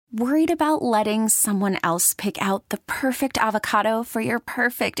Worried about letting someone else pick out the perfect avocado for your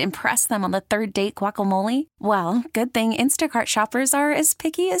perfect impress them on the third date guacamole? Well, good thing Instacart shoppers are as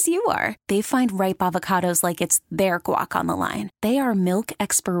picky as you are. They find ripe avocados like it's their guac on the line. They are milk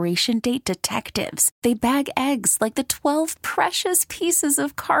expiration date detectives. They bag eggs like the 12 precious pieces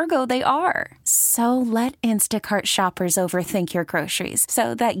of cargo they are. So let Instacart shoppers overthink your groceries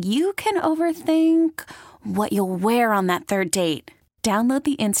so that you can overthink what you'll wear on that third date. Download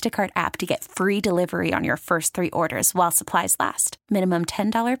the Instacart app to get free delivery on your first 3 orders while supplies last. Minimum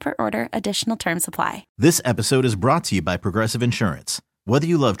 $10 per order. Additional terms apply. This episode is brought to you by Progressive Insurance. Whether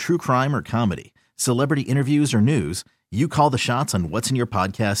you love true crime or comedy, celebrity interviews or news, you call the shots on what's in your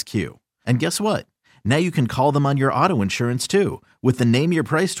podcast queue. And guess what? Now you can call them on your auto insurance too with the Name Your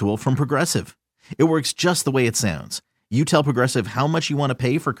Price tool from Progressive. It works just the way it sounds. You tell Progressive how much you want to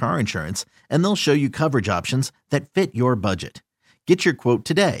pay for car insurance, and they'll show you coverage options that fit your budget. Get your quote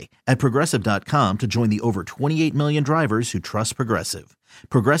today at Progressive.com to join the over 28 million drivers who trust Progressive.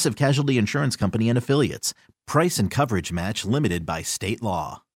 Progressive Casualty Insurance Company and Affiliates. Price and coverage match limited by state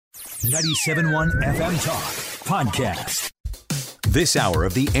law. 97.1 FM Talk Podcast. This hour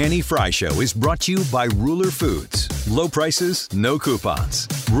of the Annie Frey Show is brought to you by Ruler Foods. Low prices, no coupons.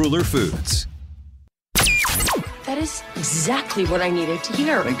 Ruler Foods. That is exactly what I needed to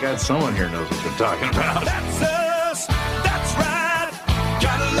hear. Thank God someone here knows what they're talking about. That's us. That's right.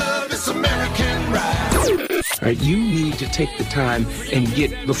 Gotta love this American ride. All right, you need to take the time and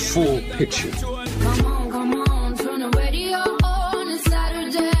get the full picture. Come on, turn the radio on. It's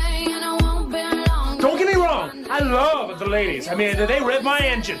Saturday and I won't be long. Don't get me wrong, I love the ladies. I mean, they rev my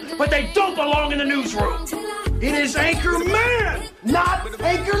engine, but they don't belong in the newsroom. It is Anchor Man, not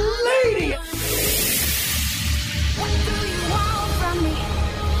Anchor Lady. What do you want from me?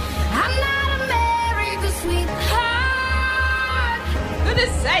 I'm not America's sweetheart.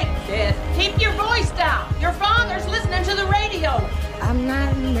 Goodness sake, kid. Keep your voice down. Your father's listening to the radio. I'm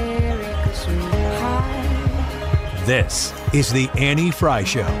not America's sweetheart. This is the Annie Frey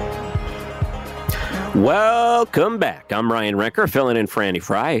Show. Welcome back. I'm Ryan Recker, filling in for Annie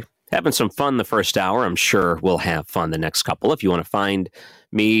Frey. Having some fun the first hour. I'm sure we'll have fun the next couple. If you want to find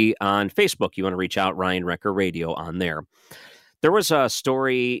me on Facebook, you want to reach out, Ryan Recker Radio on there. There was a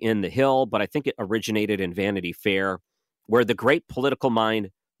story in The Hill, but I think it originated in Vanity Fair, where the great political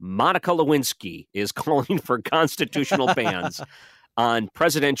mind Monica Lewinsky is calling for constitutional bans on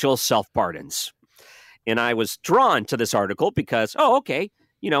presidential self-pardons. And I was drawn to this article because, okay,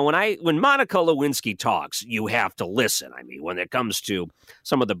 you know, when Monica Lewinsky talks, you have to listen. I mean, when it comes to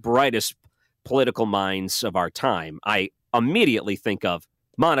some of the brightest political minds of our time, I immediately think of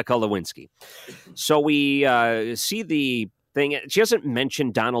Monica Lewinsky. So we see the thing. She doesn't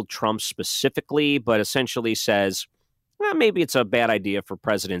mention Donald Trump specifically, but essentially says, well, maybe it's a bad idea for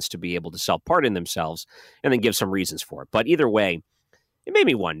presidents to be able to self-pardon themselves, and then give some reasons for it. But either way, it made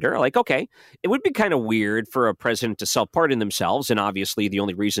me wonder, like, okay, it would be kind of weird for a president to self-pardon themselves. And obviously the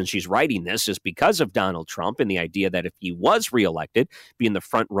only reason she's writing this is because of Donald Trump and the idea that if he was reelected, being the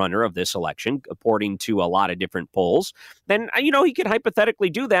front runner of this election, according to a lot of different polls, then, you know, he could hypothetically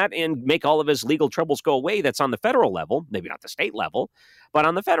do that and make all of his legal troubles go away. That's on the federal level, maybe not the state level, but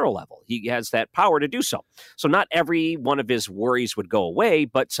on the federal level. He has that power to do so. So not every one of his worries would go away,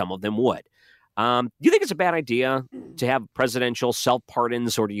 but some of them would. Do you think it's a bad idea to have presidential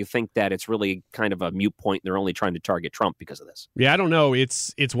self-pardons, or do you think that it's really kind of a moot point? They're only trying to target Trump because of this? Yeah, I don't know.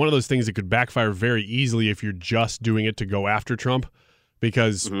 It's one of those things that could backfire very easily if you're just doing it to go after Trump,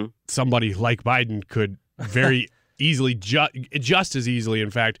 because somebody like Biden could very easily, just as easily, in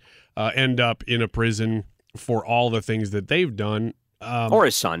fact, end up in a prison for all the things that they've done. Or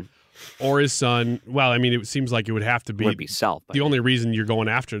his son. Well, I mean, it seems like it would have to be. Would be self. The only reason you're going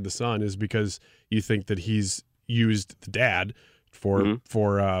after the son is because you think that he's used the dad for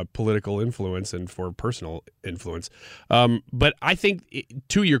political influence and for personal influence. But I think,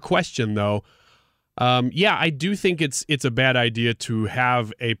 to your question, though, I do think it's a bad idea to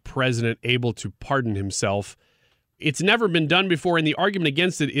have a president able to pardon himself. It's never been done before, and the argument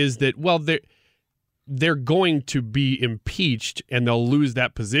against it is that, well, they're going to be impeached and they'll lose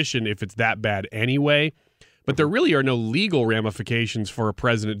that position if it's that bad anyway. But there really are no legal ramifications for a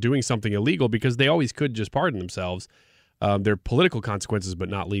president doing something illegal because they always could just pardon themselves. They're political consequences, but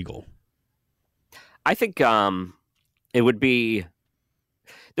not legal. I think it would be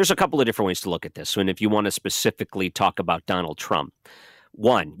 – there's a couple of different ways to look at this. And if you want to specifically talk about Donald Trump,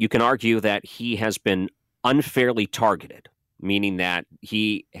 one, you can argue that he has been unfairly targeted, meaning that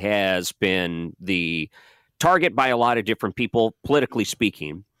he has been the target by a lot of different people, politically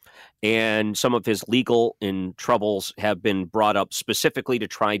speaking. And some of his legal troubles have been brought up specifically to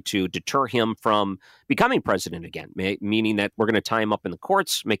try to deter him from becoming president again, meaning that we're going to tie him up in the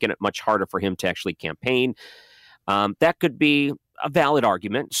courts, making it much harder for him to actually campaign. That could be a valid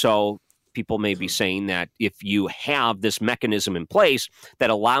argument. So people may be saying that if you have this mechanism in place that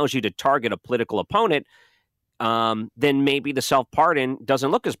allows you to target a political opponent, then maybe the self-pardon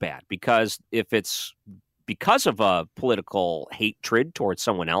doesn't look as bad, because if it's because of a political hatred towards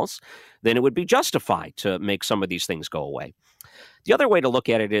someone else, then it would be justified to make some of these things go away. The other way to look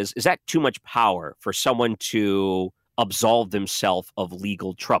at it is that too much power for someone to absolve themselves of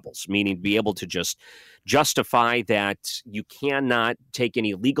legal troubles, meaning to be able to just justify that you cannot take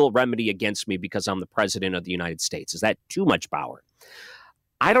any legal remedy against me because I'm the president of the United States? Is that too much power?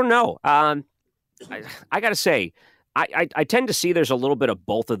 I don't know. I got to say, I tend to see there's a little bit of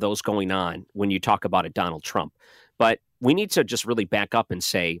both of those going on when you talk about a Donald Trump. But we need to just really back up and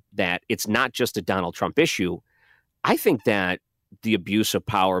say that it's not just a Donald Trump issue. I think that the abuse of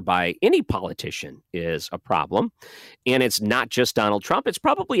power by any politician is a problem. And it's not just Donald Trump. It's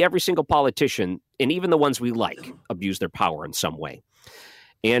probably every single politician, and even the ones we like, abuse their power in some way.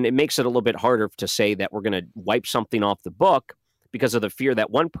 And it makes it a little bit harder to say that we're going to wipe something off the book because of the fear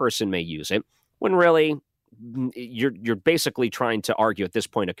that one person may use it, when really you're basically trying to argue at this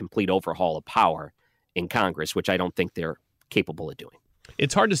point a complete overhaul of power in Congress, which I don't think they're capable of doing.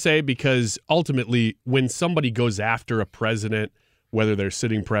 It's hard to say, because ultimately when somebody goes after a president, whether they're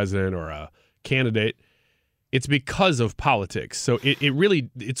sitting president or a candidate, it's because of politics. So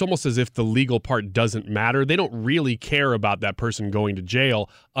it's almost as if the legal part doesn't matter. They don't really care about that person going to jail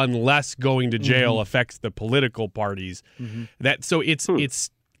unless going to jail affects the political parties.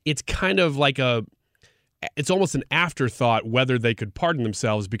 It's kind of like it's almost an afterthought whether they could pardon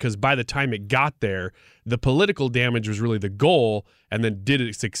themselves, because by the time it got there, the political damage was really the goal. And then did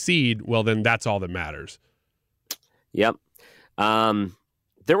it succeed? Well, then that's all that matters. Yep.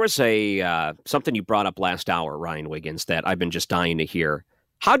 There was something you brought up last hour, Ryan Wiggins, that I've been just dying to hear.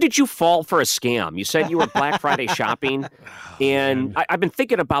 How did you fall for a scam? You said you were Black Friday shopping, and I've been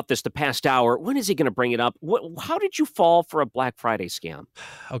thinking about this the past hour. When is he going to bring it up? How did you fall for a Black Friday scam?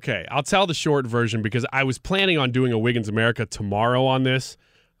 Okay, I'll tell the short version, because I was planning on doing a Wiggins America tomorrow on this,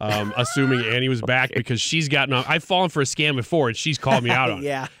 assuming Annie was back, because she's gotten on. I've fallen for a scam before, and she's called me out on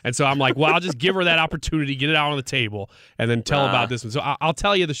it. And so I'm like, well, I'll just give her that opportunity, get it out on the table, and then tell about this one. So I'll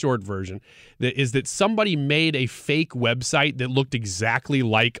tell you the short version. That somebody made a fake website that looked exactly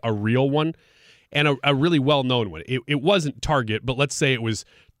like a real one, and a really well-known one. It wasn't Target, but let's say it was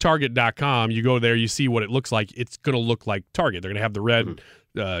Target.com. You go there, you see what it looks like. It's going to look like Target. They're going to have the red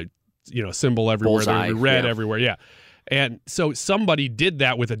symbol everywhere. Bullseye, the red everywhere, yeah. And so somebody did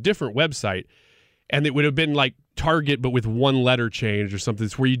that with a different website, and it would have been like Target, but with one letter change or something.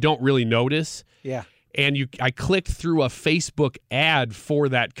 It's where you don't really notice. Yeah. And I clicked through a Facebook ad for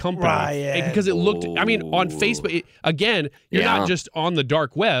that company because it looked, on Facebook, you're not just on the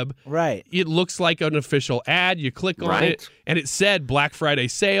dark web. Right. It looks like an official ad. You click on it, and it said Black Friday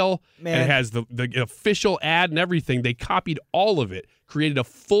sale, and it has the official ad and everything. They copied all of it, created a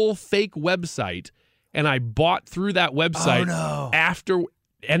full fake website, and I bought through that website after,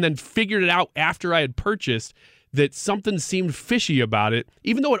 and then figured it out after I had purchased that something seemed fishy about it,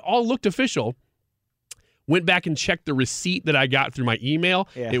 even though it all looked official. Went back and checked the receipt that I got through my email.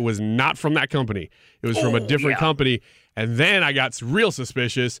 Yeah. It was not from that company. It was from a different company. And then I got real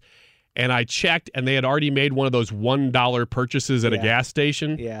suspicious, and I checked, and they had already made one of those $1 purchases at a gas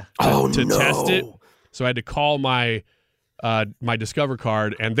station to test it. So I had to call my Discover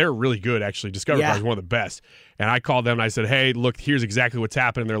card, and they're really good, actually. Discover card is one of the best. And I called them, and I said, hey, look, here's exactly what's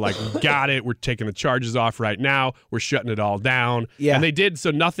happening. They're like, got it. We're taking the charges off right now. We're shutting it all down. Yeah. And they did, so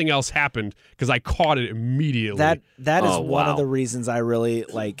nothing else happened because I caught it immediately. That is one of the reasons I really,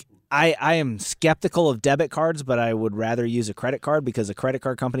 I am skeptical of debit cards, but I would rather use a credit card, because a credit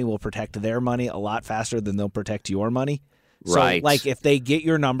card company will protect their money a lot faster than they'll protect your money. So, if they get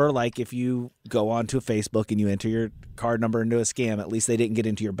your number, if you go onto Facebook and you enter your card number into a scam, at least they didn't get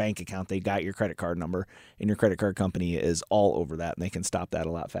into your bank account. They got your credit card number, and your credit card company is all over that, and they can stop that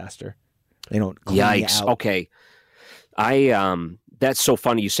a lot faster. They don't clean you out. Okay. That's so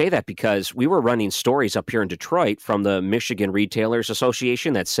funny you say that, because we were running stories up here in Detroit from the Michigan Retailers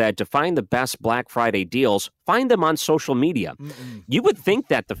Association that said to find the best Black Friday deals, find them on social media. You would think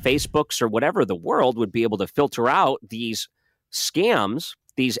that the Facebooks or whatever the world would be able to filter out these scams,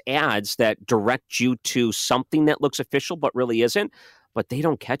 these ads that direct you to something that looks official but really isn't, but they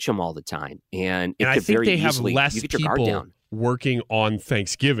don't catch them all the time. And I think they have less people working on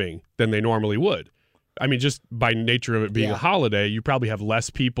Thanksgiving than they normally would. I mean, just by nature of it being a holiday, you probably have less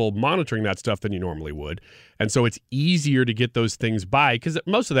people monitoring that stuff than you normally would. And so it's easier to get those things by because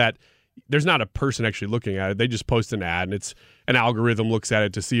most of that, there's not a person actually looking at it. They just post an ad and it's an algorithm looks at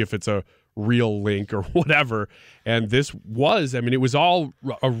it to see if it's a real link or whatever. And this was, I mean, it was all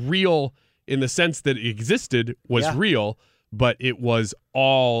a real in the sense that it existed was real, but it was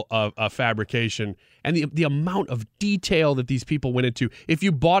all a fabrication. And the amount of detail that these people went into, if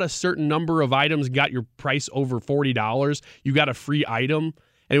you bought a certain number of items, got your price over $40, you got a free item.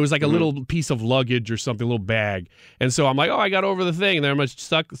 And it was like a little piece of luggage or something, a little bag. And so I'm like, oh, I got over the thing. And then I'm going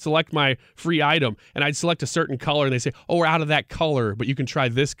to select my free item. And I'd select a certain color. And they say, oh, we're out of that color, but you can try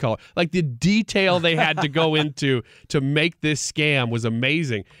this color. Like the detail they had to go into to make this scam was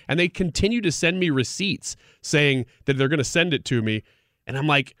amazing. And they continue to send me receipts saying that they're going to send it to me. And I'm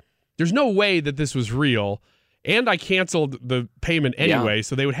like, there's no way that this was real. And I canceled the payment anyway,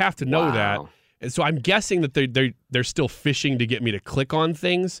 so they would have to know that. And so I'm guessing that they're still fishing to get me to click on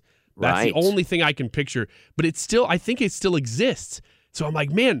things. That's the only thing I can picture. But it's still, I think it still exists. So I'm like,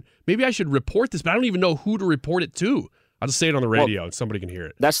 man, maybe I should report this, but I don't even know who to report it to. I'll just say it on the radio and somebody can hear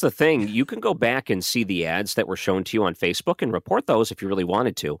it. That's the thing. You can go back and see the ads that were shown to you on Facebook and report those if you really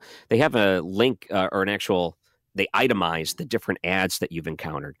wanted to. They have a link or an actual... They itemize the different ads that you've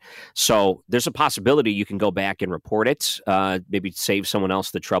encountered. So there's a possibility you can go back and report it, maybe save someone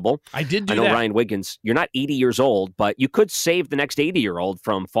else the trouble. I did do that. I know, that. Ryan Wiggins, you're not 80 years old, but you could save the next 80-year-old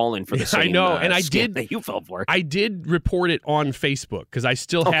from falling for the same I know, and I did that you fell for. I did report it on Facebook because I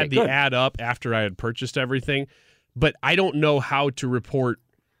still had the ad up after I had purchased everything, but I don't know how to report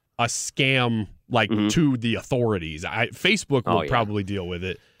a scam to the authorities. Facebook will probably deal with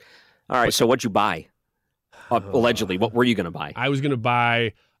it. All right, so what'd you buy? Allegedly, what were you going to buy? I was going to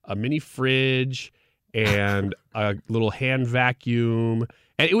buy a mini fridge and a little hand vacuum.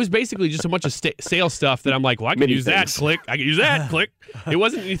 And it was basically just a bunch of sales stuff that I'm like, well, I can use that, click. I can use that, click. It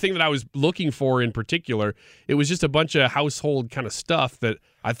wasn't anything that I was looking for in particular. It was just a bunch of household kind of stuff that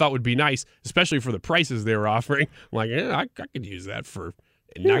I thought would be nice, especially for the prices they were offering. I'm like, I could use that for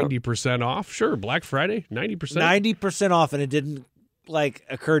 90% off. Sure, Black Friday, 90%. 90% off, and it didn't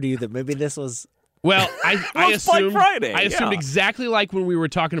occur to you that maybe this was... Well, I assumed, Friday. I assumed exactly like when we were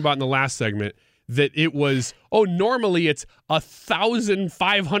talking about in the last segment that it was, normally it's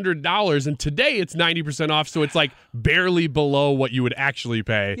 $1,500 and today it's 90% off, so it's like barely below what you would actually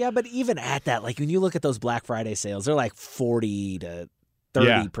pay. Yeah, but even at that, when you look at those Black Friday sales, they're like 40 to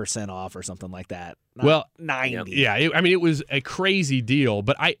 30% off or something like that. Not 90. Yeah, it was a crazy deal,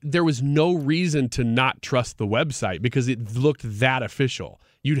 but there was no reason to not trust the website because it looked that official.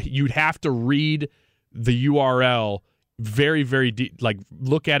 You'd have to read the URL very, very deep,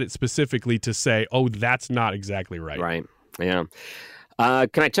 look at it specifically to say, oh, that's not exactly right. Right. Yeah.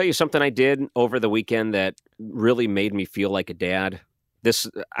 Can I tell you something I did over the weekend that really made me feel like a dad?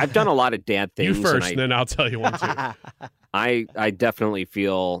 I've done a lot of dad things. You first, and then I'll tell you one too. I definitely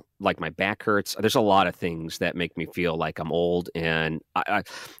feel like my back hurts. There's a lot of things that make me feel like I'm old, and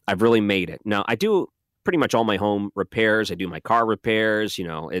I've really made it. Now, I do pretty much all my home repairs. I do my car repairs.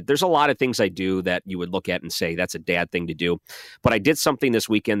 There's a lot of things I do that you would look at and say that's a dad thing to do. But I did something this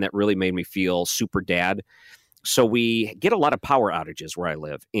weekend that really made me feel super dad. So we get a lot of power outages where I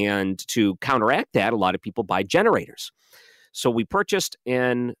live. And to counteract that, a lot of people buy generators. So we purchased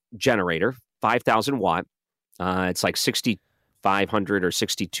an generator, 5,000 watt. It's like 6,500 or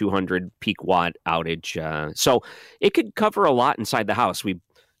 6,200 peak watt outage. So it could cover a lot inside the house. We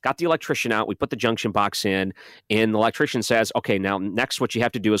got the electrician out. We put the junction box in, and the electrician says, okay, now next what you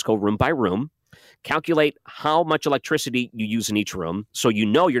have to do is go room by room, calculate how much electricity you use in each room so you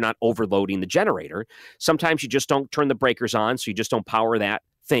know you're not overloading the generator. Sometimes you just don't turn the breakers on, so you just don't power that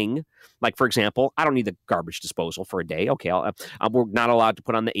thing. Like, for example, I don't need the garbage disposal for a day. Okay, we're not allowed to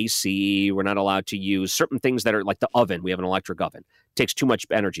put on the AC. We're not allowed to use certain things that are like the oven. We have an electric oven. It takes too much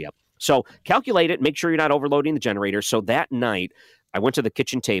energy up. So calculate it. Make sure you're not overloading the generator. So that night, I went to the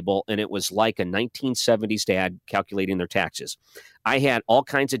kitchen table, and it was like a 1970s dad calculating their taxes. I had all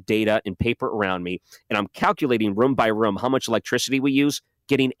kinds of data and paper around me, and I'm calculating room by room how much electricity we use,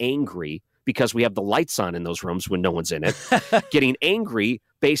 getting angry because we have the lights on in those rooms when no one's in it, getting angry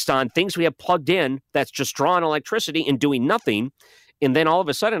based on things we have plugged in that's just drawing electricity and doing nothing. And then all of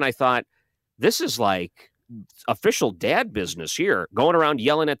a sudden I thought, this is like official dad business here, going around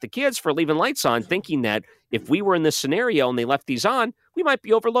yelling at the kids for leaving lights on, thinking that if we were in this scenario and they left these on, we might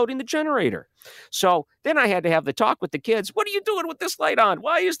be overloading the generator. So then I had to have the talk with the kids. What are you doing with this light on?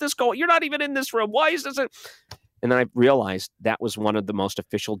 Why is this going? You're not even in this room. Why is this? And then I realized that was one of the most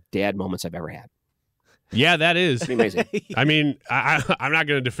official dad moments I've ever had. Yeah, that is amazing. I mean, I'm not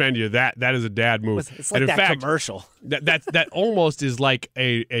going to defend you. That is a dad move. It's like that commercial. That almost is like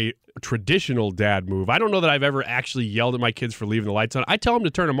a traditional dad move. I don't know that I've ever actually yelled at my kids for leaving the lights on. I tell them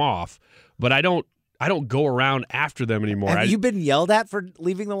to turn them off, but I don't go around after them anymore. Have you been yelled at for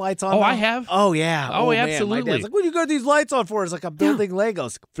leaving the lights on? Oh, I have. Oh, yeah. Oh, man. absolutely. My dad's like, what do you got these lights on for? It's like I'm building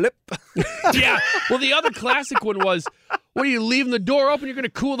Legos. Flip. Yeah. Well, the other classic one was, what are you leaving the door open? You're going to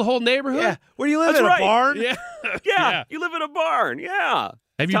cool the whole neighborhood? Yeah. Where do you live? In a barn? Yeah. Yeah. You live in a barn. Yeah.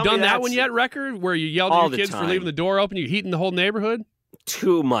 Have you done that one yet, Wrecker, where you yelled at your kids for leaving the door open? You heating the whole neighborhood?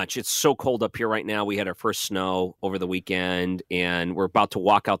 Too much. It's so cold up here right now. We had our first snow over the weekend, and we're about to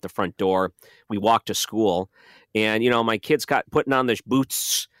walk out the front door. We walk to school, and, my kid's got putting on the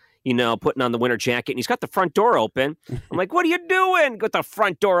boots, putting on the winter jacket, and he's got the front door open. I'm like, what are you doing with the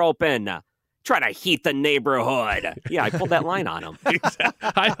front door open? Try to heat the neighborhood. Yeah, I pulled that line on him.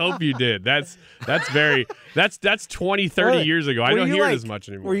 I hope you did. That's 20, 30 years ago. I don't hear it as much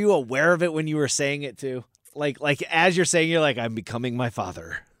anymore. Were you aware of it when you were saying it too? Like as you're saying, you're like, I'm becoming my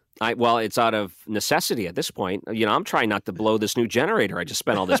father. Well, it's out of necessity at this point. I'm trying not to blow this new generator I just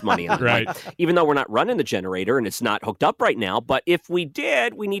spent all this money on. Right. Even though we're not running the generator and it's not hooked up right now, but if we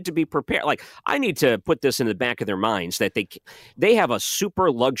did, we need to be prepared. I need to put this in the back of their minds that they have a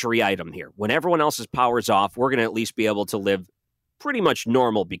super luxury item here. When everyone else's power's off, we're going to at least be able to live pretty much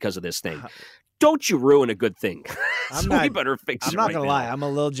normal because of this thing. Don't you ruin a good thing. We better fix it. I'm not right going to now. lie. I'm a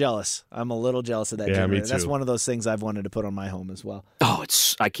little jealous. of that generator. Me too. That's one of those things I've wanted to put on my home as well. Oh,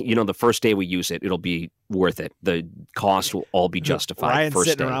 the first day we use it, it'll be worth it. The cost will all be justified. Ryan's first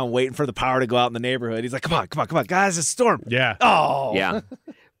sitting day. around waiting for the power to go out in the neighborhood. He's like, come on, guys, it's a storm. Yeah. Oh. Yeah.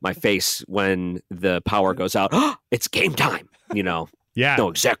 My face when the power goes out, it's game time, Yeah. Know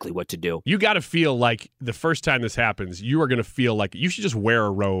exactly what to do. You got to feel like the first time this happens, you are going to feel like you should just wear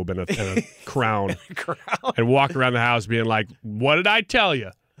a robe and a crown and walk around the house being like, what did I tell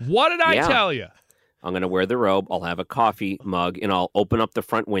you? What did I tell you? I'm going to wear the robe. I'll have a coffee mug, and I'll open up the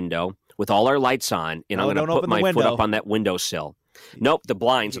front window with all our lights on, and I'm going to put my foot up on that windowsill. Nope, the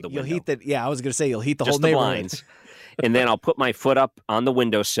blinds of the window. I was going to say, you'll heat the just whole the neighborhood. Blinds. And then I'll put my foot up on the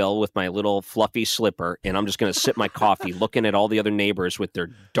windowsill with my little fluffy slipper, and I'm just going to sip my coffee looking at all the other neighbors with their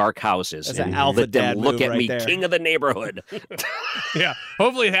dark houses. That's and an alpha let them dad look move at right me, there. king of the neighborhood. Yeah.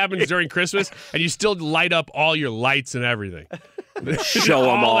 Hopefully it happens during Christmas, and you still light up all your lights and everything. Show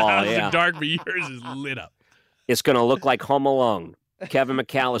them all. The houses Yeah. are dark, but yours is lit up. It's going to look like Home Alone. Kevin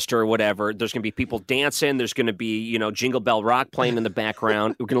McAllister or whatever. There's going to be people dancing. There's going to be, Jingle Bell Rock playing in the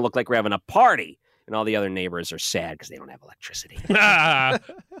background. We're going to look like we're having a party. And all the other neighbors are sad because they don't have electricity.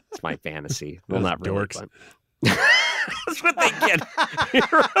 It's my fantasy. Well, not really. Dorks. But... That's what they get.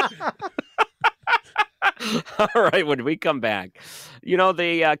 All right, when we come back,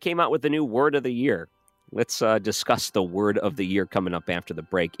 they came out with the new word of the year. Let's discuss the word of the year coming up after the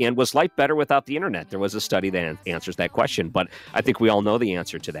break. And was life better without the internet? There was a study that answers that question, but I think we all know the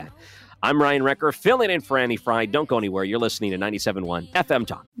answer to that. I'm Ryan Recker, filling in for Annie Frey. Don't go anywhere. You're listening to 97.1 FM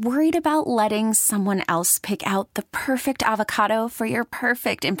Talk. Worried about letting someone else pick out the perfect avocado for your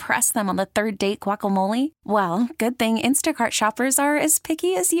perfect impress them on the third date guacamole? Well, good thing Instacart shoppers are as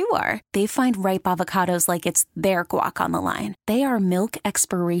picky as you are. They find ripe avocados like it's their guac on the line. They are milk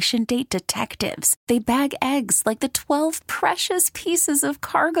expiration date detectives. They bag eggs like the 12 precious pieces of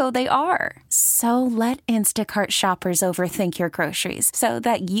cargo they are. So let Instacart shoppers overthink your groceries so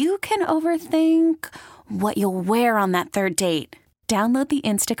that you can overthink what you'll wear on that third date. Download the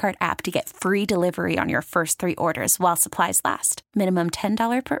Instacart app to get free delivery on your first 3 orders while supplies last. Minimum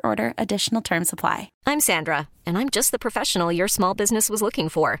 $10 per order. Additional terms apply. I'm Sandra, and I'm just the professional your small business was looking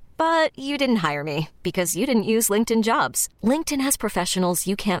for. But you didn't hire me because you didn't use LinkedIn Jobs. LinkedIn has professionals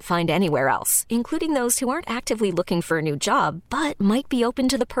you can't find anywhere else, including those who aren't actively looking for a new job, but might be open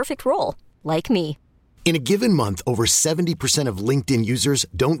to the perfect role, like me. In a given month, over 70% of LinkedIn users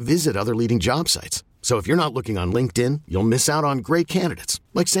don't visit other leading job sites. So if you're not looking on LinkedIn, you'll miss out on great candidates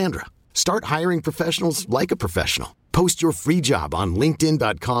like Sandra. Start hiring professionals like a professional. Post your free job on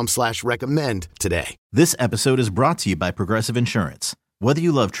linkedin.com/recommend today. This episode is brought to you by Progressive Insurance. Whether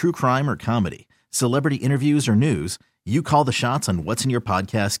you love true crime or comedy, celebrity interviews or news, you call the shots on what's in your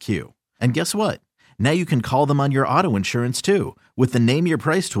podcast queue. And guess what? Now you can call them on your auto insurance too with the Name Your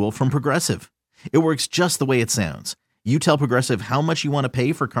Price tool from Progressive. It works just the way it sounds. You tell Progressive how much you want to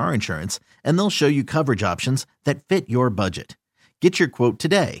pay for car insurance, and they'll show you coverage options that fit your budget. Get your quote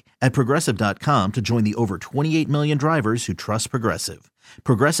today at Progressive.com to join the over 28 million drivers who trust Progressive.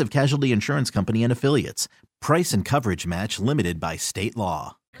 Progressive Casualty Insurance Company and Affiliates. Price and coverage match limited by state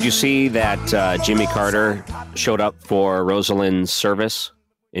law. Did you see that Jimmy Carter showed up for Rosalind's service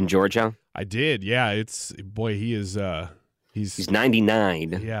in Georgia? I did. Yeah, he is. He's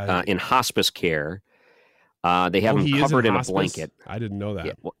 99. Yeah. In hospice care. They have him covered in a blanket. I didn't know that.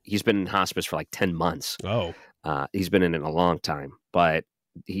 Yeah, well, he's been in hospice for like 10 months. Oh. He's been in it a long time, but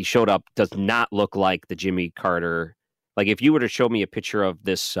he showed up. Does not look like the Jimmy Carter. Like if you were to show me a picture of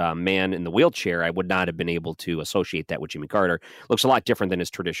this man in the wheelchair, I would not have been able to associate that with Jimmy Carter. Looks a lot different than his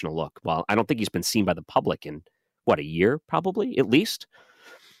traditional look. Well, I don't think he's been seen by the public in a year, probably at least.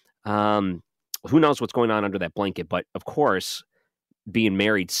 Who knows what's going on under that blanket? But of course, being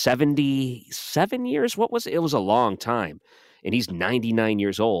married 77 years, what was it? It was a long time, and he's 99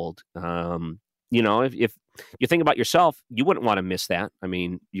 years old. If you think about yourself, you wouldn't want to miss that. I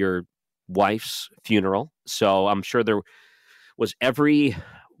mean, your wife's funeral. So I'm sure there was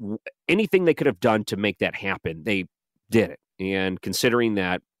anything they could have done to make that happen. They did it. And considering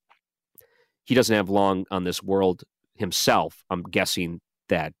that he doesn't have long on this world himself, I'm guessing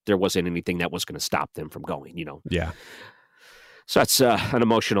that there wasn't anything that was going to stop them from going, Yeah. So that's an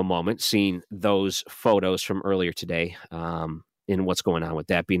emotional moment, seeing those photos from earlier today and what's going on with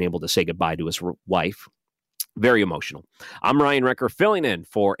that, being able to say goodbye to his wife. Very emotional. I'm Ryan Recker, filling in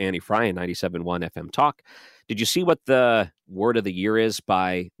for Annie Frey in 97.1 FM Talk. Did you see what the word of the year is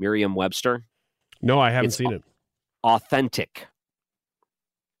by Merriam-Webster? No, I haven't seen it. Authentic.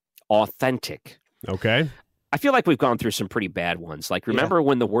 Authentic. Okay. I feel like we've gone through some pretty bad ones. Like, remember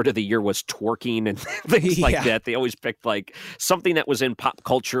when the word of the year was twerking and things like that? They always picked like something that was in pop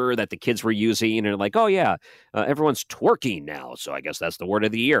culture that the kids were using, and they're like, oh yeah, everyone's twerking now, so I guess that's the word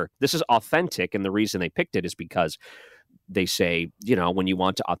of the year. This is authentic, and the reason they picked it is because they say, when you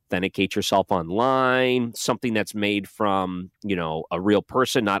want to authenticate yourself online, something that's made from, a real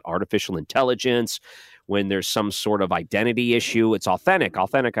person, not artificial intelligence. When there's some sort of identity issue, it's authentic.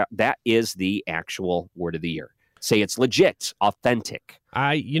 Authentic, that is the actual word of the year. Say it's legit, authentic.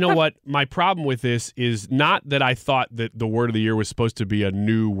 You know what? My problem with this is not that I thought that the word of the year was supposed to be a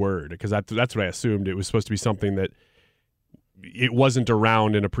new word, because that's what I assumed. It was supposed to be something that it wasn't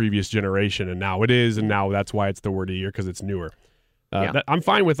around in a previous generation, and now it is, and now that's why it's the word of the year, because it's newer. I'm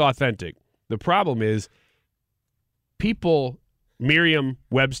fine with authentic. The problem is people,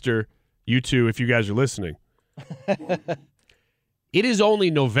 Merriam-Webster, you two, if you guys are listening, it is only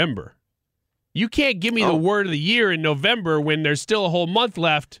November. You can't give me the word of the year in November when there's still a whole month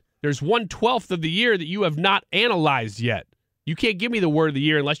left. There's 1/12 of the year that you have not analyzed yet. You can't give me the word of the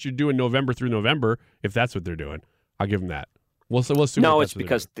year unless you're doing November through November, if that's what they're doing. I'll give them that. We'll see. No, it's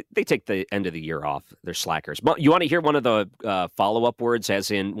because they take the end of the year off. They're slackers. But you want to hear one of the follow-up words,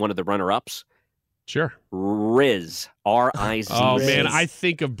 as in one of the runner-ups? Sure. Riz. R-I-Z. Oh, man, I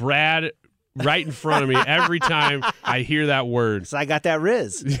think of Brad right in front of me every time I hear that word. So I got that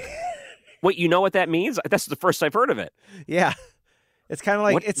Riz. Wait, you know what that means? That's the first I've heard of it. Yeah. It's kind of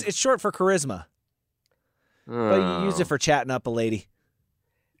like, it's short for charisma. But you use it for chatting up a lady.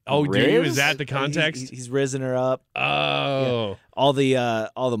 Oh, do you? Is that the context? He's rizzing her up. Oh. Yeah.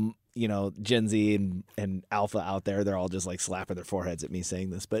 All the Gen Z and Alpha out there, they're all just like slapping their foreheads at me saying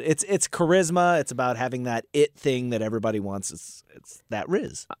this. But it's charisma. It's about having that it thing that everybody wants. It's that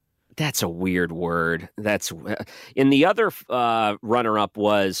Riz. That's a weird word. That's and the other runner-up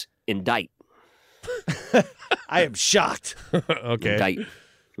was indict. I am shocked. Okay. Indict.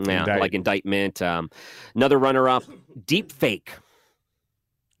 Yeah, like indictment. Another runner-up, deep fake.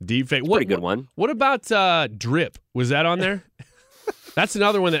 Deep fake. Pretty good one. What about drip? Was that on there? That's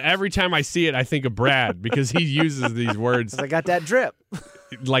another one that every time I see it, I think of Brad because he uses these words. I got that drip.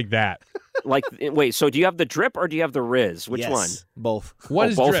 Like that. Like, wait, so do you have the drip or do you have the Riz? Which one? Both. What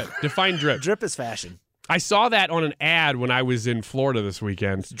is both? drip? Define drip. Drip is fashion. I saw that on an ad when I was in Florida this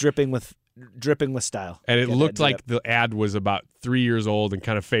weekend. It's dripping with style. And it looked like the ad was about 3 years old and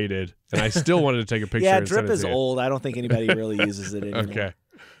kind of faded. And I still wanted to take a picture. Yeah, and drip send it is to you. old. I don't think anybody really uses it anymore. Okay.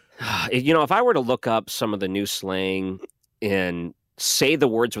 If I were to look up some of the new slang and say the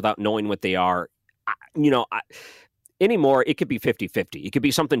words without knowing what they are, anymore, it could be 50-50. It could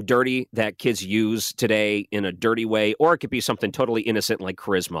be something dirty that kids use today in a dirty way, or it could be something totally innocent like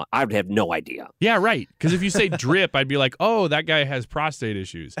charisma. I would have no idea. Yeah, right. Because if you say drip, I'd be like, oh, that guy has prostate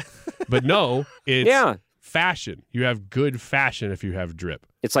issues. But no, it's fashion. You have good fashion if you have drip.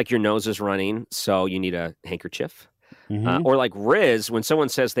 It's like your nose is running, so you need a handkerchief. Mm-hmm. Or like Riz, when someone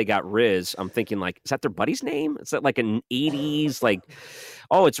says they got Riz, I'm thinking like, is that their buddy's name? Is that like an 80s, like,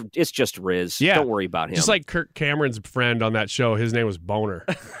 oh, it's just Riz. Yeah. Don't worry about him. Just like Kirk Cameron's friend on that show, his name was Boner.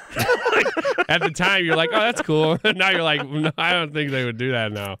 At the time, you're like, oh, that's cool. Now you're like, no, I don't think they would do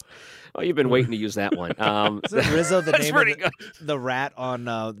that now. Oh, you've been waiting to use that one. Isn't Rizzo the name of the rat on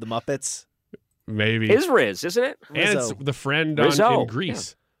the Muppets? Maybe. Is Riz, isn't it? And it's the friend in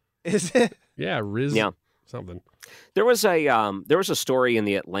Grease. Is it? Yeah, Riz. Yeah. Something. There was a story in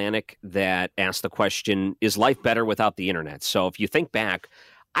the Atlantic that asked the question, is life better without the internet? So if you think back,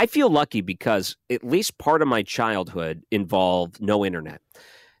 I feel lucky because at least part of my childhood involved no internet.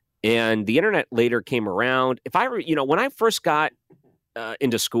 And the internet later came around. When I first got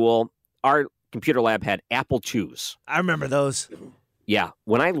into school, our computer lab had Apple IIs. I remember those. Yeah.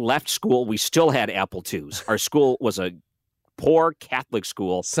 When I left school, we still had Apple IIs. Our school was a poor Catholic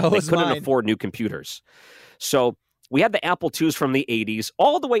school. So they couldn't afford new computers. So we had the Apple IIs from the 80s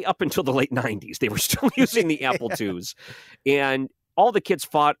all the way up until the late 90s. They were still using the Apple IIs. And all the kids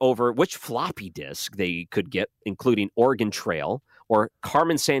fought over which floppy disk they could get, including Oregon Trail or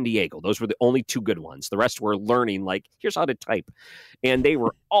Carmen Sandiego. Those were the only two good ones. The rest were learning, like, here's how to type. And they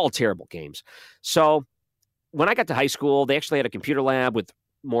were all terrible games. So when I got to high school, they actually had a computer lab with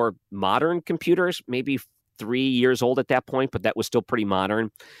more modern computers, maybe 3 years old at that point, but that was still pretty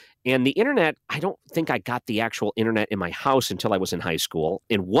modern. And the internet, I don't think I got the actual internet in my house until I was in high school.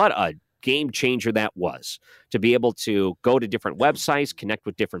 And what a game changer that was, to be able to go to different websites, connect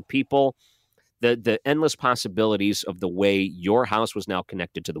with different people. The endless possibilities of the way your house was now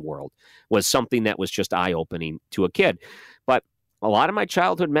connected to the world was something that was just eye-opening to a kid. But a lot of my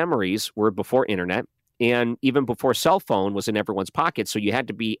childhood memories were before internet. And even before cell phone was in everyone's pocket. So you had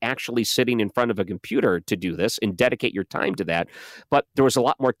to be actually sitting in front of a computer to do this and dedicate your time to that. But there was a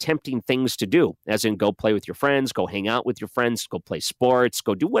lot more tempting things to do, as in go play with your friends, go hang out with your friends, go play sports,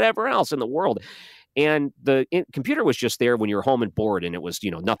 go do whatever else in the world. And the computer was just there when you were home and bored and it was,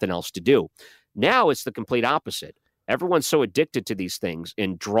 nothing else to do. Now it's the complete opposite. Everyone's so addicted to these things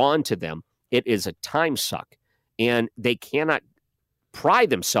and drawn to them. It is a time suck. And they cannot pry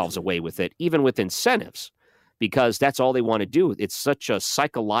themselves away with it, even with incentives, because that's all they want to do. It's such a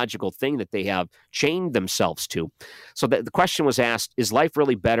psychological thing that they have chained themselves to. So the question was asked, is life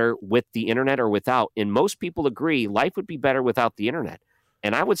really better with the internet or without? And most people agree life would be better without the internet.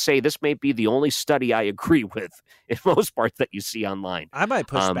 And I would say this may be the only study I agree with in most parts that you see online. I might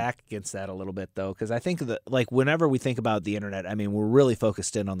push back against that a little bit, though, because I think that, whenever we think about the internet, I mean, we're really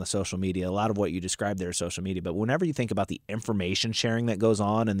focused in on the social media. A lot of what you described there is social media. But whenever you think about the information sharing that goes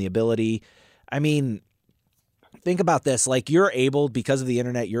on and the ability, I mean, think about this. Because of the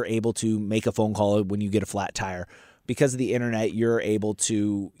internet, you're able to make a phone call when you get a flat tire. Because of the internet, your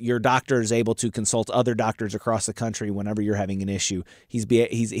doctor is able to consult other doctors across the country whenever you're having an issue.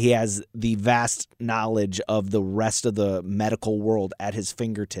 He has the vast knowledge of the rest of the medical world at his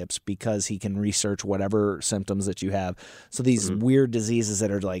fingertips because he can research whatever symptoms that you have. So these weird diseases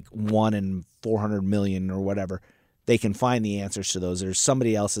that are like 1 in 400 million or whatever, they can find the answers to those. There's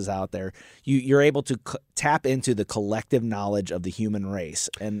somebody else's out there. You're able to tap into the collective knowledge of the human race.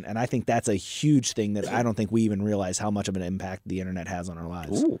 And I think that's a huge thing that I don't think we even realize how much of an impact the internet has on our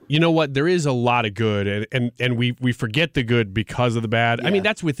lives. Ooh. You know what? There is a lot of good, and we forget the good because of the bad. Yeah. I mean,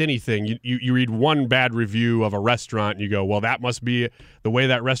 that's with anything. You read one bad review of a restaurant and you go, well, that must be the way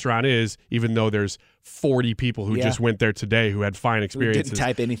that restaurant is, even though there's 40 people who just went there today who had fine experiences. Who didn't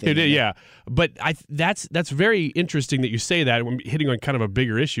type anything. Yeah. But that's very interesting that you say that. I'm hitting on kind of a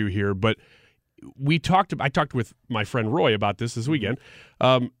bigger issue here, but I talked with my friend Roy about this weekend.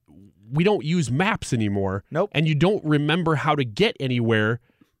 We don't use maps anymore. Nope. And you don't remember how to get anywhere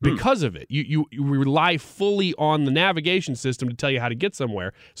because of it. You rely fully on the navigation system to tell you how to get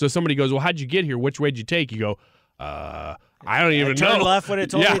somewhere. So somebody goes, well, how'd you get here? Which way did you take? You go, I don't even know. Turn left when it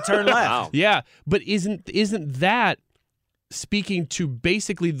told me to turn left. Wow. Yeah, but isn't that speaking to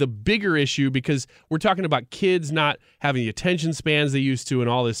basically the bigger issue, because we're talking about kids not having the attention spans they used to and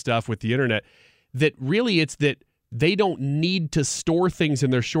all this stuff with the internet, that really it's that they don't need to store things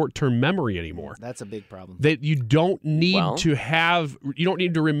in their short-term memory anymore. That's a big problem. That you don't need you don't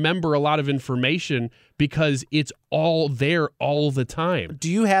need to remember a lot of information because it's all there all the time.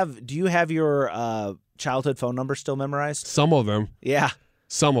 Do you have your childhood phone number still memorized? Some of them. Yeah.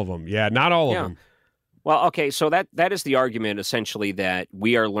 Some of them. Yeah, not all of them. Well, okay, so that is the argument, essentially, that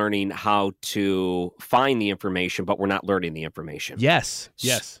we are learning how to find the information, but we're not learning the information. Yes.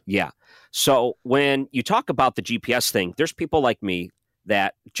 Yeah. So when you talk about the GPS thing, there's people like me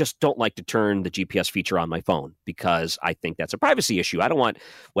that just don't like to turn the GPS feature on my phone because I think that's a privacy issue. I don't want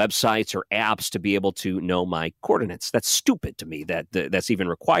websites or apps to be able to know my coordinates. That's stupid to me that's even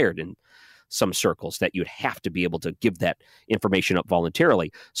required in some circles, that you'd have to be able to give that information up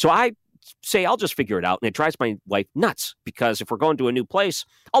voluntarily. So I say I'll just figure it out, and it drives my wife nuts because if we're going to a new place,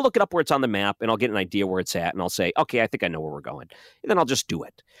 I'll look it up where it's on the map and I'll get an idea where it's at, and I'll say, okay, I think I know where we're going, and then I'll just do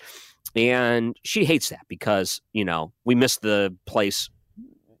it. And she hates that because, we miss the place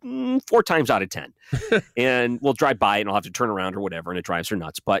 4 times out of 10. And we'll drive by and I'll have to turn around or whatever, and it drives her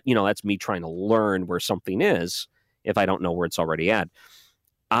nuts. But, that's me trying to learn where something is if I don't know where it's already at.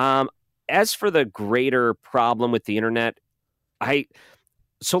 As for the greater problem with the internet,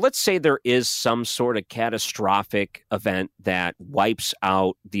 so let's say there is some sort of catastrophic event that wipes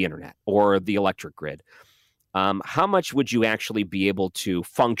out the internet or the electric grid. How much would you actually be able to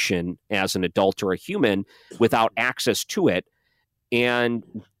function as an adult or a human without access to it? And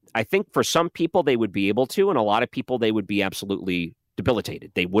I think for some people they would be able to, and a lot of people they would be absolutely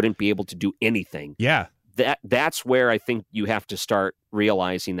debilitated. They wouldn't be able to do anything. Yeah. That's where I think you have to start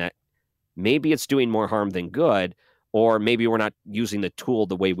realizing that maybe it's doing more harm than good, or maybe we're not using the tool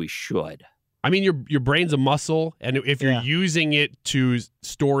the way we should. I mean, your brain's a muscle, and if you're using it to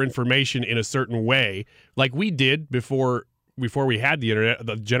store information in a certain way, like we did before we had the internet,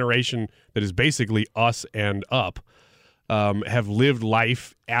 the generation that is basically us and up, have lived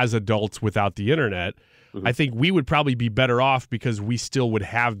life as adults without the internet. Mm-hmm. I think we would probably be better off because we still would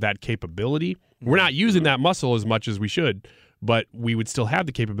have that capability. We're not using that muscle as much as we should, but we would still have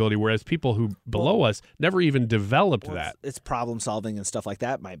the capability, whereas people who below us never even developed that. It's problem solving and stuff like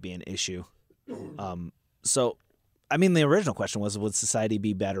that might be an issue. So, I mean, the original question was, would society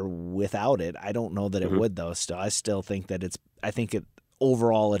be better without it? I don't know that it would, though. I still think that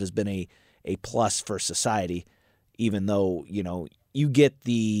overall it has been a plus for society, even though, you get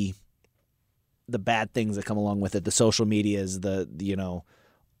the bad things that come along with it. The social media is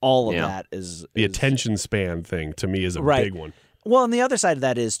all of that is the attention span thing to me is a big one. Well, and the other side of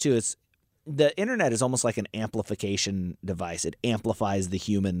that is too, it's the internet is almost like an amplification device. It amplifies the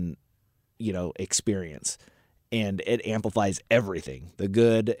human, experience, and it amplifies everything, the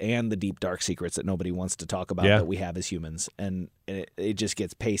good and the deep, dark secrets that nobody wants to talk about that we have as humans. And it just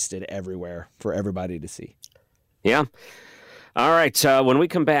gets pasted everywhere for everybody to see. Yeah. All right. When we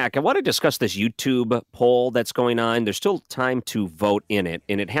come back, I want to discuss this YouTube poll that's going on. There's still time to vote in it,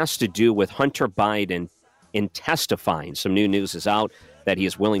 and it has to do with Hunter Biden in testifying. Some new news is out that he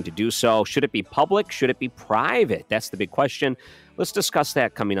is willing to do so. Should it be public? Should it be private? That's the big question. Let's discuss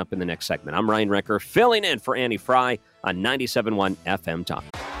that coming up in the next segment. I'm Ryan Recker, filling in for Annie Frey on 97.1 FM Talk.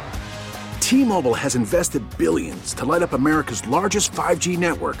 T-Mobile has invested billions to light up America's largest 5G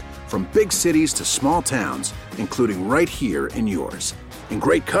network, from big cities to small towns, including right here in yours. And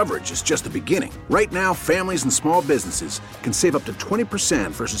great coverage is just the beginning. Right now, families and small businesses can save up to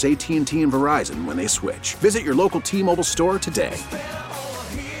 20% versus AT&T and Verizon when they switch. Visit your local T-Mobile store today.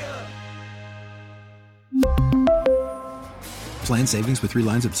 Plan savings with 3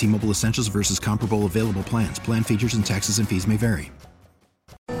 lines of T-Mobile Essentials versus comparable available plans. Plan features and taxes and fees may vary.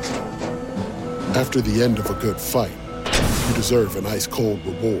 After the end of a good fight, you deserve an ice-cold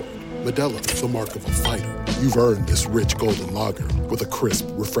reward. Modelo is the mark of a fighter. You've earned this rich golden lager with a crisp,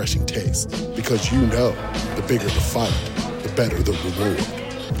 refreshing taste. Because you know, the bigger the fight, the better the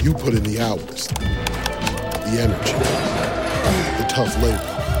reward. You put in the hours, the energy, the tough labor.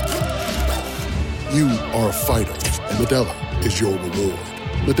 You are a fighter, and Modelo is your reward.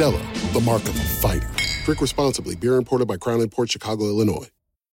 Modelo, the mark of a fighter. Drink responsibly. Beer imported by Crown Imports, Chicago, Illinois.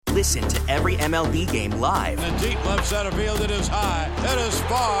 Listen to every MLB game live. In the deep left center field, it is high, it is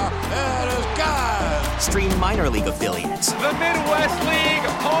far, it is God. Stream minor league affiliates. The Midwest League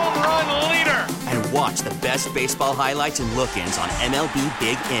home run leader. And watch the best baseball highlights and look-ins on MLB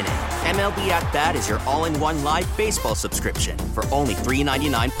Big Inning. MLB At Bat is your all-in-one live baseball subscription for only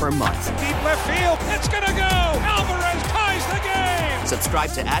 $3.99 per month. Deep left field, it's gonna go. Alvarez ties the game.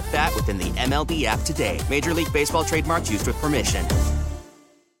 Subscribe to At Bat within the MLB app today. Major League Baseball trademarks used with permission.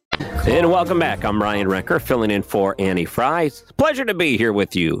 And welcome back. I'm Ryan Recker, filling in for Annie Frey. It's a pleasure to be here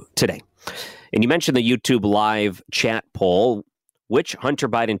with you today. And you mentioned the YouTube live chat poll. Which Hunter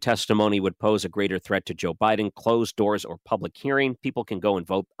Biden testimony would pose a greater threat to Joe Biden, closed doors or public hearing? People can go and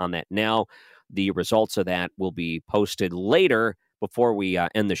vote on that now. The results of that will be posted later before we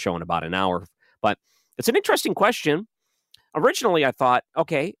end the show in about an hour. But it's an interesting question. Originally, I thought,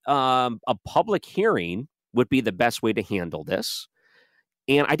 okay, a public hearing would be the best way to handle this.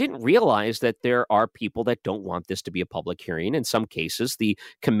 And I didn't realize that there are people that don't want this to be a public hearing. In some cases, the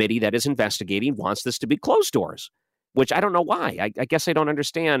committee that is investigating wants this to be closed doors, which I don't know why. I guess I don't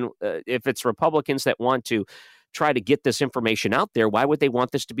understand if it's Republicans that want to try to get this information out there, why would they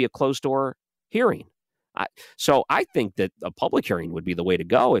want this to be a closed door hearing? So I think that a public hearing would be the way to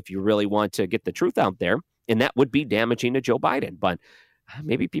go if you really want to get the truth out there. And that would be damaging to Joe Biden. But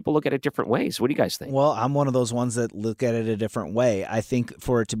maybe people look at it different ways. What do you guys think? Well, I'm one of those ones that look at it a different way. I think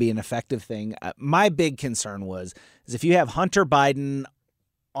for it to be an effective thing, my big concern is if you have Hunter Biden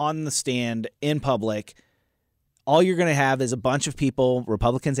on the stand in public, all you're going to have is a bunch of people,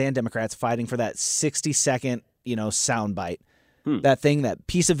 Republicans and Democrats, fighting for that 60-second, soundbite. That thing, that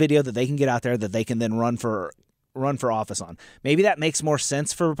piece of video that they can get out there that they can then run for office on. Maybe that makes more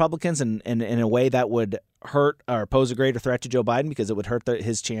sense for Republicans, and in a way that would hurt or pose a greater threat to Joe Biden, because it would hurt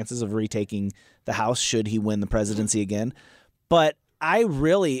his chances of retaking the House should he win the presidency again. But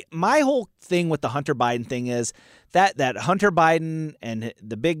my whole thing with the Hunter Biden thing is that Hunter Biden and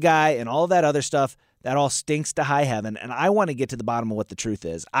the big guy and all that other stuff, that all stinks to high heaven. And I want to get to the bottom of what the truth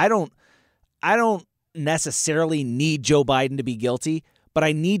is. I don't necessarily need Joe Biden to be guilty, but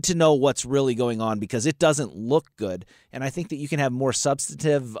I need to know what's really going on, because it doesn't look good. And I think that you can have more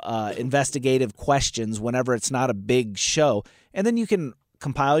substantive, investigative questions whenever it's not a big show. And then you can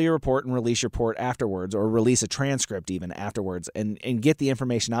compile your report and release your report afterwards, or release a transcript even afterwards, and get the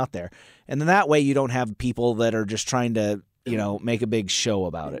information out there. And then that way you don't have people that are just trying to, make a big show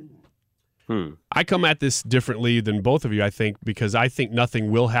about it. I come at this differently than both of you, I think, because I think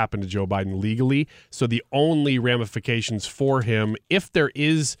nothing will happen to Joe Biden legally. So the only ramifications for him, if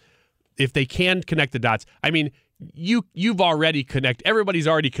they can connect the dots, I mean, you've already everybody's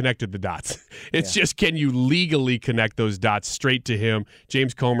already connected the dots. It's just, can you legally connect those dots straight to him?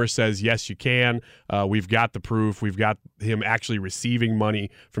 James Comer says, yes, you can. We've got the proof. We've got him actually receiving money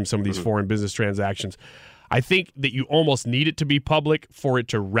from some of these foreign business transactions. I think that you almost need it to be public for it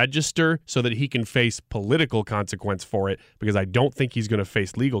to register so that he can face political consequence for it, because I don't think he's going to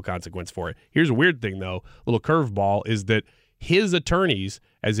face legal consequence for it. Here's a weird thing, though, a little curveball, is that his attorneys,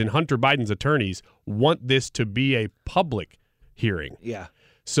 as in Hunter Biden's attorneys, want this to be a public hearing. Yeah.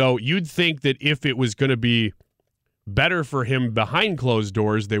 So you'd think that if it was going to be better for him behind closed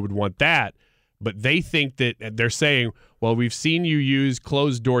doors, they would want that. But they think that they're saying, well, we've seen you use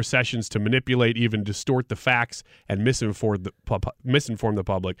closed-door sessions to manipulate, even distort the facts, and misinform the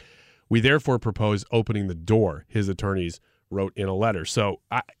public. We therefore propose opening the door, his attorneys wrote in a letter. So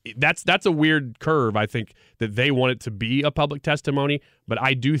that's a weird curve, I think, that they want it to be a public testimony. But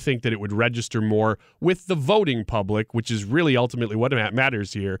I do think that it would register more with the voting public, which is really ultimately what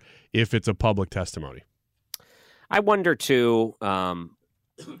matters here, if it's a public testimony. I wonder, too,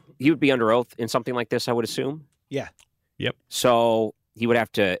 he would be under oath in something like this, I would assume. Yeah. Yep. So he would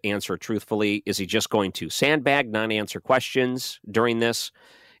have to answer truthfully. Is he just going to sandbag, not answer questions during this?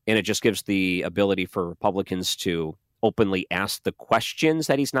 And it just gives the ability for Republicans to openly ask the questions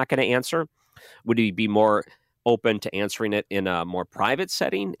that he's not going to answer. Would he be more open to answering it in a more private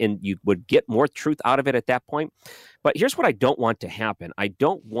setting, and you would get more truth out of it at that point? But here's what I don't want to happen. I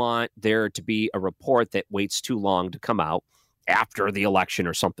don't want there to be a report that waits too long to come out after the election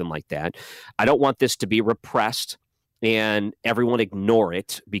or something like that. I don't want this to be repressed and everyone ignore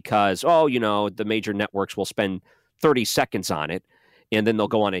it because, the major networks will spend 30 seconds on it and then they'll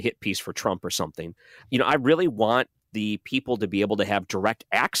go on a hit piece for Trump or something. I really want the people to be able to have direct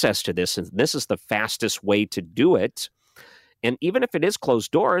access to this, and this is the fastest way to do it. And even if it is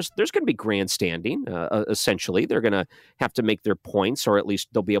closed doors, there's going to be grandstanding. Essentially, they're going to have to make their points, or at least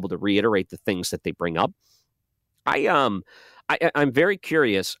they'll be able to reiterate the things that they bring up. I'm very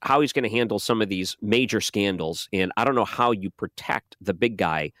curious how he's going to handle some of these major scandals, and I don't know how you protect the big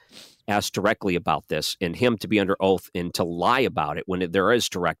guy as directly about this, and him to be under oath and to lie about it when there is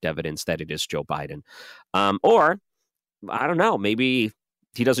direct evidence that it is Joe Biden. Or, I don't know, maybe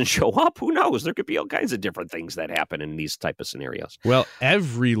he doesn't show up. Who knows? There could be all kinds of different things that happen in these type of scenarios. Well,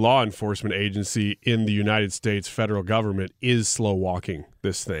 every law enforcement agency in the United States federal government is slow walking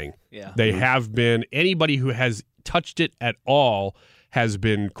this thing. Yeah. They have been. Anybody who has touched it at all has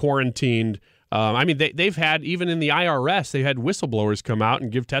been quarantined. They've had, even in the IRS, they had whistleblowers come out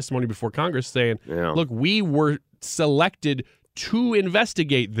and give testimony before Congress saying, look, we were selected to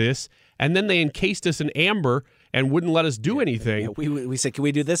investigate this, and then they encased us in amber and wouldn't let us do anything. Yeah, we said, can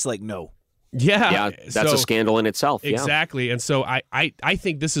we do this? Like, no. Yeah. That's a scandal in itself. Exactly. Yeah. And so I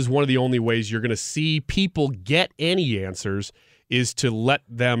think this is one of the only ways you're going to see people get any answers is to let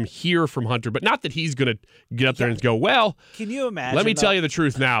them hear from Hunter, but not that he's going to get up there and go, well, can you imagine? Let me tell you the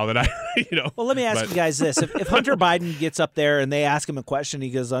truth now that Well, let me ask you guys this. If Hunter Biden gets up there and they ask him a question, he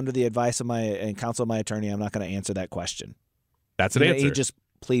goes, under the advice of and counsel of my attorney, I'm not going to answer that question. That's an answer. He just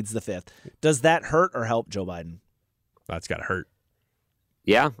pleads the fifth. Does that hurt or help Joe Biden? That's got to hurt.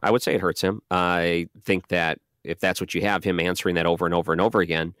 Yeah, I would say it hurts him. I think that if that's what you have, him answering that over and over and over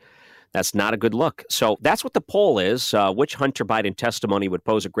again, that's not a good look. So that's what the poll is. Which Hunter Biden testimony would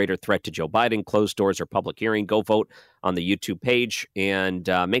pose a greater threat to Joe Biden? Closed doors or public hearing? Go vote on the YouTube page and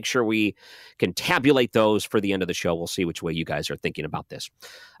make sure we can tabulate those for the end of the show. We'll see which way you guys are thinking about this.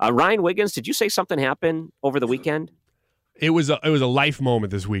 Ryan Wiggins, did you say something happened over the weekend? It was a life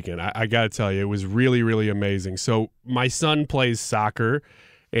moment this weekend. I got to tell you, it was really, really amazing. So my son plays soccer,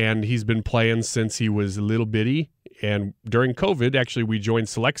 and he's been playing since he was a little bitty. And during COVID, actually, we joined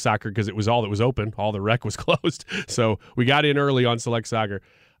Select Soccer because it was all that was open. All the rec was closed. So we got in early on Select Soccer.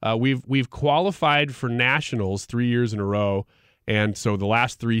 We've qualified for nationals 3 years in a row. And so the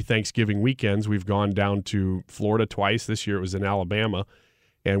last 3 Thanksgiving weekends, we've gone down to Florida twice. This year it was in Alabama.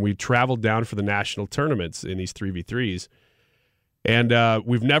 And we traveled down for the national tournaments in these 3v3s. And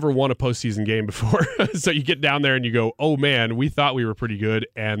we've never won a postseason game before. So you get down there and you go, oh, man, we thought we were pretty good.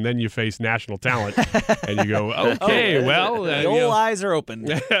 And then you face national talent. And you go, okay, well. The old eyes are open.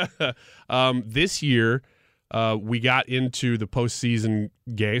 This year, we got into the postseason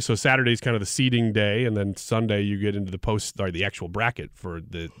game. So Saturday's kind of the seeding day. And then Sunday you get into the actual bracket for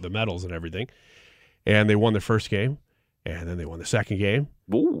the medals and everything. And they won their first game. And then they won the second game.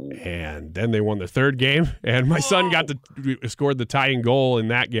 Ooh. And then they won the third game. And my son scored the tying goal in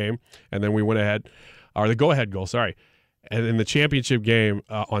that game. And then we went ahead, or the go-ahead goal, sorry. And in the championship game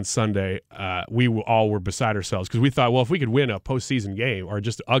on Sunday, we all were beside ourselves because we thought, well, if we could win a postseason game or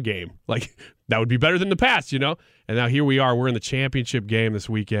just a game, like that would be better than the past, And now here we are. We're in the championship game this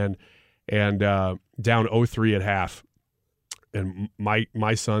weekend and down 0-3 at half. And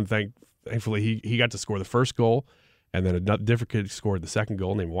my son, thankfully, he got to score the first goal. And then a different kid scored the second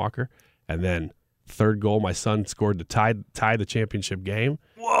goal named Walker. And then third goal, my son scored to tie the championship game.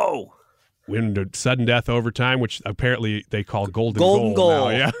 Whoa. Win to sudden death overtime, which apparently they call golden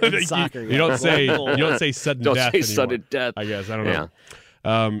goal now. Yeah. Soccer, you don't say sudden don't death say anymore. sudden death. I guess. I don't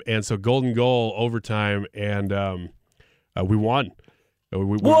know. And so golden goal overtime, and we won. We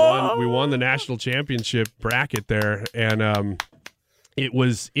won the national championship bracket there, and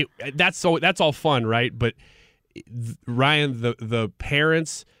that's all fun, right? But Ryan, the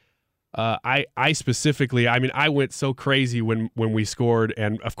parents, I specifically, I went so crazy when we scored,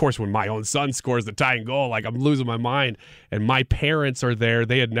 and of course when my own son scores the tying goal, like I'm losing my mind. And my parents are there;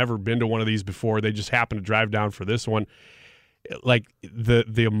 they had never been to one of these before. They just happened to drive down for this one. Like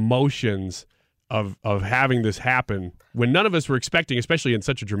the emotions of having this happen when none of us were expecting, especially in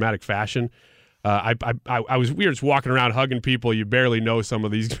such a dramatic fashion. We were just walking around hugging people. You barely know some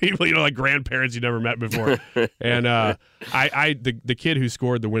of these people, like grandparents you never met before. And the kid who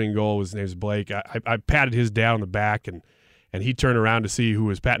scored the winning goal, his name's Blake. I patted his dad on the back, and he turned around to see who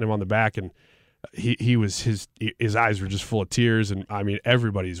was patting him on the back, and his eyes were just full of tears, and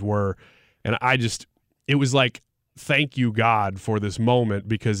everybody's were. And it was like, thank you, God, for this moment,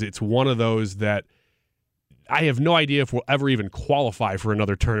 because it's one of those that I have no idea if we'll ever even qualify for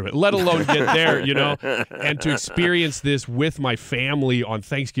another tournament, let alone get there, and to experience this with my family on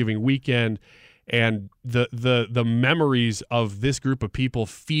Thanksgiving weekend, and the memories of this group of people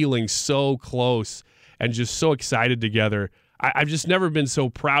feeling so close and just so excited together. I've just never been so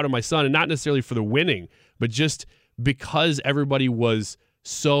proud of my son, and not necessarily for the winning, but just because everybody was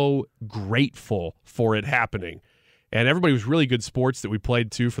so grateful for it happening. And everybody was really good sports that we played,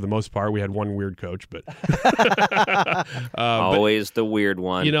 too, for the most part. We had one weird coach, but always the weird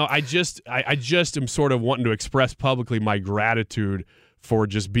one. I just am sort of wanting to express publicly my gratitude for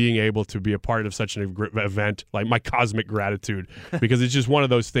just being able to be a part of such an event, like my cosmic gratitude, because it's just one of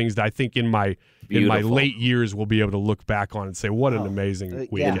those things that I think in my late years we'll be able to look back on and say, what an amazing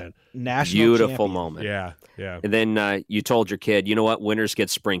weekend. Yeah. National Beautiful champion. moment. Yeah. And then you told your kid, you know what, winners get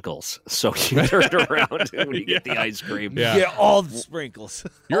sprinkles. So you turned around when you get the ice cream. Yeah. Get all the sprinkles.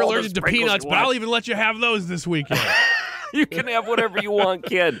 You're allergic to peanuts, but I'll even let you have those this weekend. You can have whatever you want,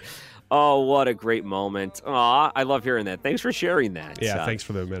 kid. Oh, what a great moment. Aw, I love hearing that. Thanks for sharing that. Yeah, thanks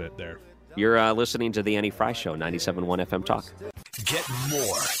for the minute there. You're listening to the Annie Frey Show, 97.1 FM Talk. Get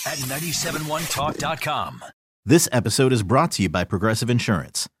more at 971talk.com. This episode is brought to you by Progressive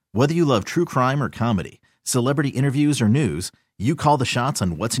Insurance. Whether you love true crime or comedy, celebrity interviews or news, you call the shots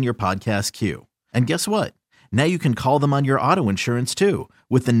on what's in your podcast queue. And guess what? Now you can call them on your auto insurance too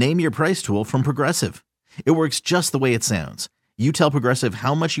with the Name Your Price tool from Progressive. It works just the way it sounds. You tell Progressive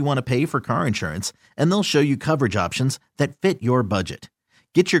how much you want to pay for car insurance, and they'll show you coverage options that fit your budget.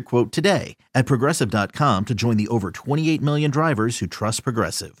 Get your quote today at Progressive.com to join the over 28 million drivers who trust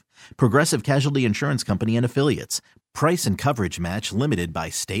Progressive. Progressive Casualty Insurance Company and Affiliates. Price and coverage match limited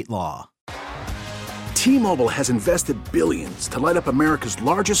by state law. T-Mobile has invested billions to light up America's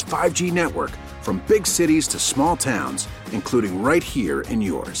largest 5G network, from big cities to small towns, including right here in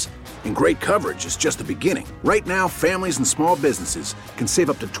yours. And great coverage is just the beginning. Right now, families and small businesses can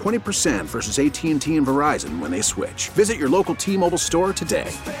save up to 20% versus AT&T and Verizon when they switch. Visit your local T-Mobile store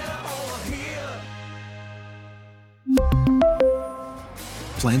today.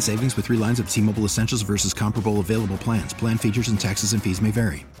 Plan savings with 3 lines of T-Mobile Essentials versus comparable available plans. Plan features and taxes and fees may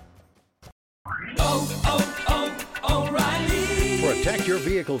vary. O'Reilly. Protect your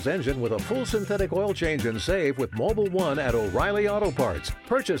vehicle's engine with a full synthetic oil change and save with Mobile One at O'Reilly Auto Parts.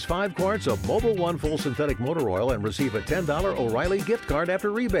 Purchase 5 quarts of Mobile One full synthetic motor oil and receive a $10 O'Reilly gift card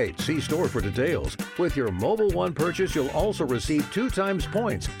after rebate. See store for details. With your Mobile One purchase, you'll also receive 2 times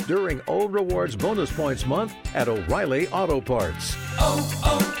points during O Rewards Bonus Points Month at O'Reilly Auto Parts.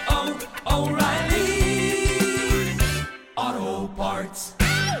 O'Reilly Auto Parts.